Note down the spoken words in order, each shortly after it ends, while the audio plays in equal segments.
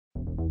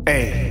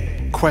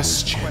A.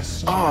 Question.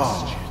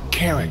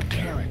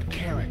 Character.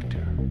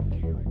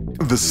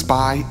 The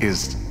spy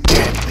is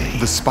deadly.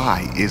 The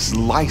spy is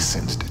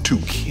licensed to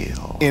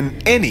kill in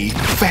any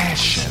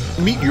fashion.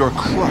 Meet your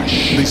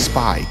crush. The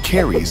spy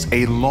carries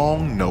a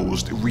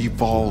long-nosed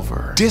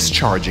revolver,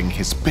 discharging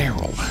his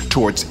barrel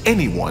towards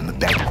anyone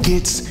that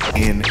gets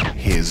in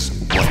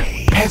his way.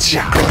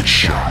 Headshot.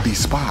 Gunshot. The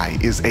spy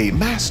is a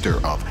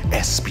master of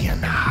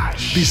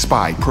espionage. The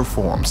spy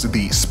performs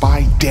the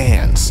spy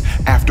dance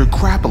after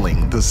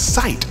grappling the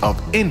site of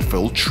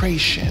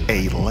infiltration,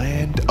 a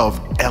land of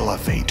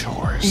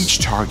elevators. Each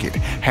target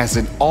has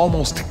an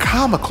almost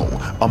comical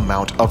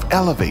amount of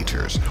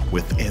elevators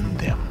within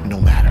them. No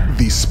matter.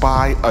 The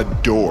spy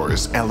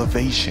adores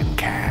elevation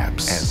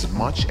cabs as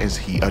much as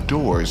he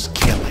adores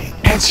killing.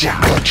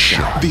 Headshot.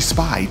 Gunshot. The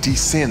spy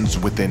descends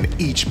within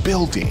each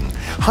building,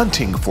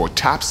 hunting for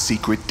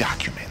top-secret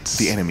documents.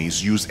 The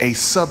enemies use a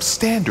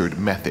substandard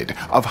method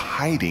of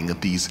hiding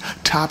these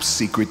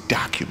top-secret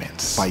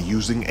documents by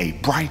using a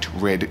bright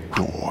red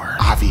door.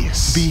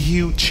 Obvious. The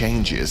hue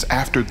changes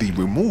after the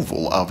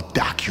removal of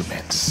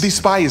documents. The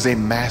spy is a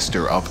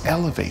master of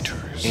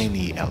elevators.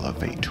 Any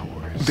elevator.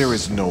 There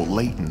is no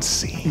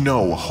latency,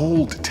 no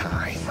hold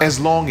time, as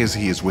long as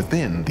he is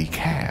within the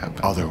cab.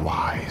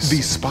 Otherwise,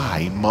 the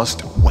spy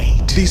must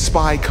wait. The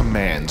spy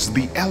commands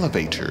the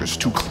elevators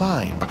to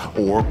climb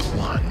or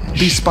plunge.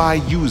 The spy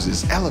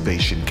uses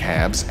elevation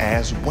cabs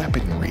as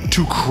weaponry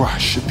to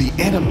crush the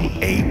enemy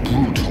a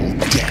brutal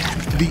death.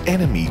 The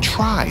enemy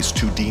tries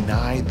to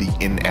deny the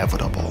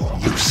inevitable.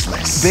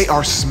 Useless. They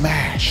are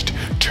smashed,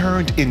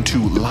 turned into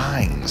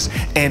lines,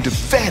 and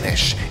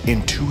vanish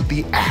into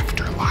the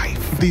afterlife.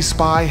 The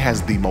spy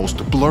has the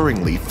most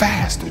blurringly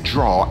fast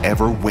draw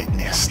ever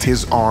witnessed.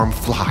 His arm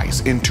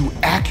flies into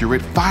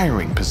accurate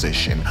firing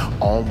position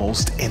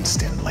almost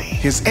instantly.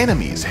 His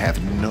enemies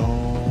have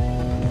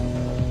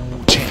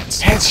no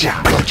chance.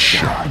 Headshot.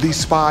 Gunshot. The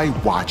spy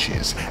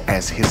watches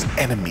as his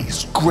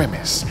enemies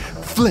grimace,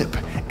 flip,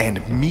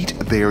 and meet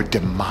their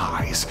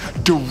demise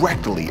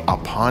directly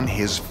upon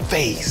his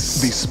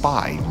face. The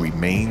spy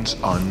remains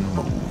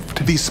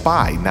unmoved. The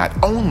spy not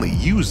only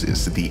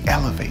uses the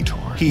elevator,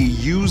 he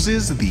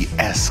uses the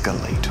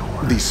escalator.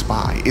 The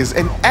spy is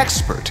an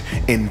expert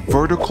in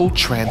vertical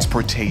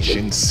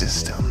transportation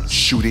systems.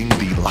 Shooting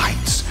the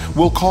lights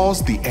will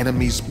cause the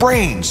enemy's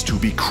brains to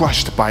be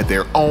crushed by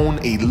their own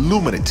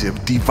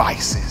illuminative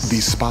devices.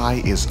 The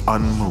spy is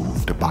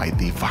unmoved by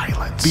the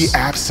violence. The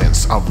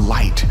absence of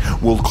light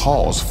will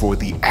cause for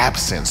the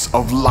absence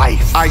of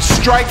life. I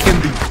strike in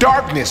the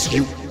darkness,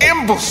 you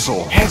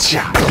imbecile!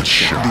 Headshot.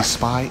 Gunshot. The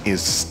spy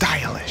is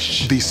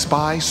stylish. The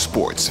spy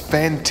sports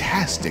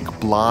fantastic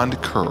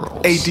blonde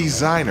curls, a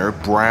designer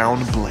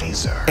brown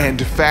blazer,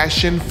 and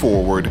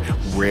fashion-forward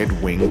red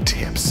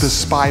wingtips. The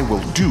spy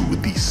will do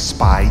the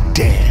spy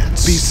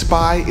dance. The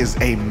spy is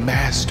a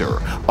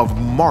master of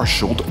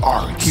martial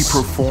arts. He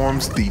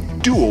performs the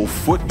dual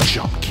foot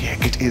jump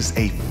kick. It is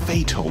a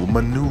fatal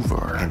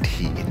maneuver, and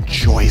he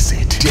enjoys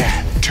it.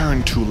 Death,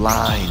 turn to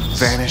lines,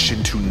 vanish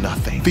into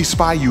nothing. The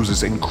spy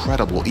uses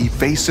incredible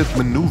evasive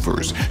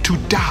maneuvers to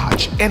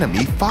dodge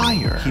enemy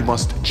fire. He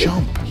must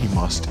jump. He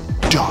must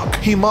duck.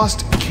 He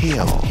must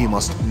kill. He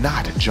must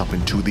not jump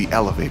into the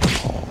elevator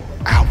hall.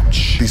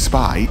 Ouch. The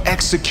spy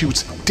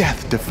executes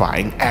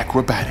death-defying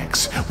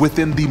acrobatics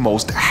within the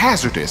most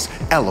hazardous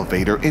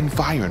elevator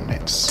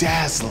environments.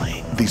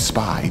 Dazzling. The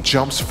spy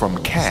jumps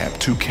from cab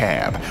to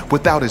cab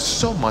without as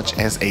so much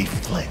as a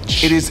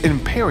flinch. It is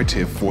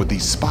imperative for the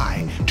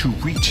spy to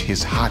reach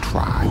his hot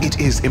rod.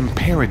 It is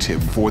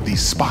imperative for the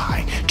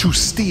spy to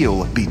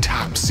steal the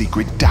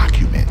top-secret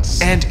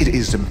documents. And it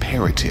is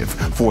imperative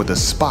for the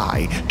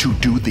spy to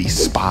do the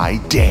spy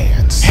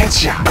dance.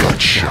 Headshot.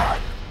 Gunshot.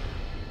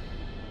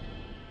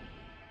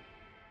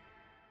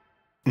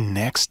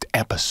 Next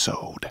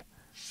episode.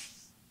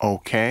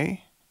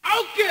 Okay?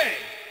 Okay!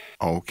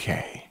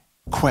 Okay.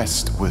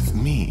 Quest with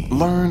me.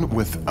 Learn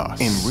with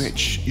us.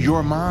 Enrich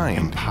your mind.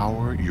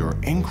 Empower your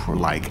inquiry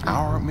like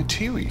our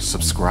material.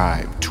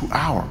 Subscribe to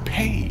our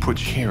page. Put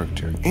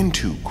character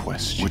into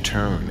question.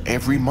 Return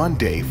every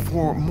Monday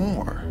for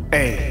more.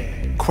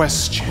 A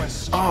question.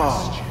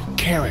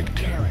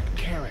 Character.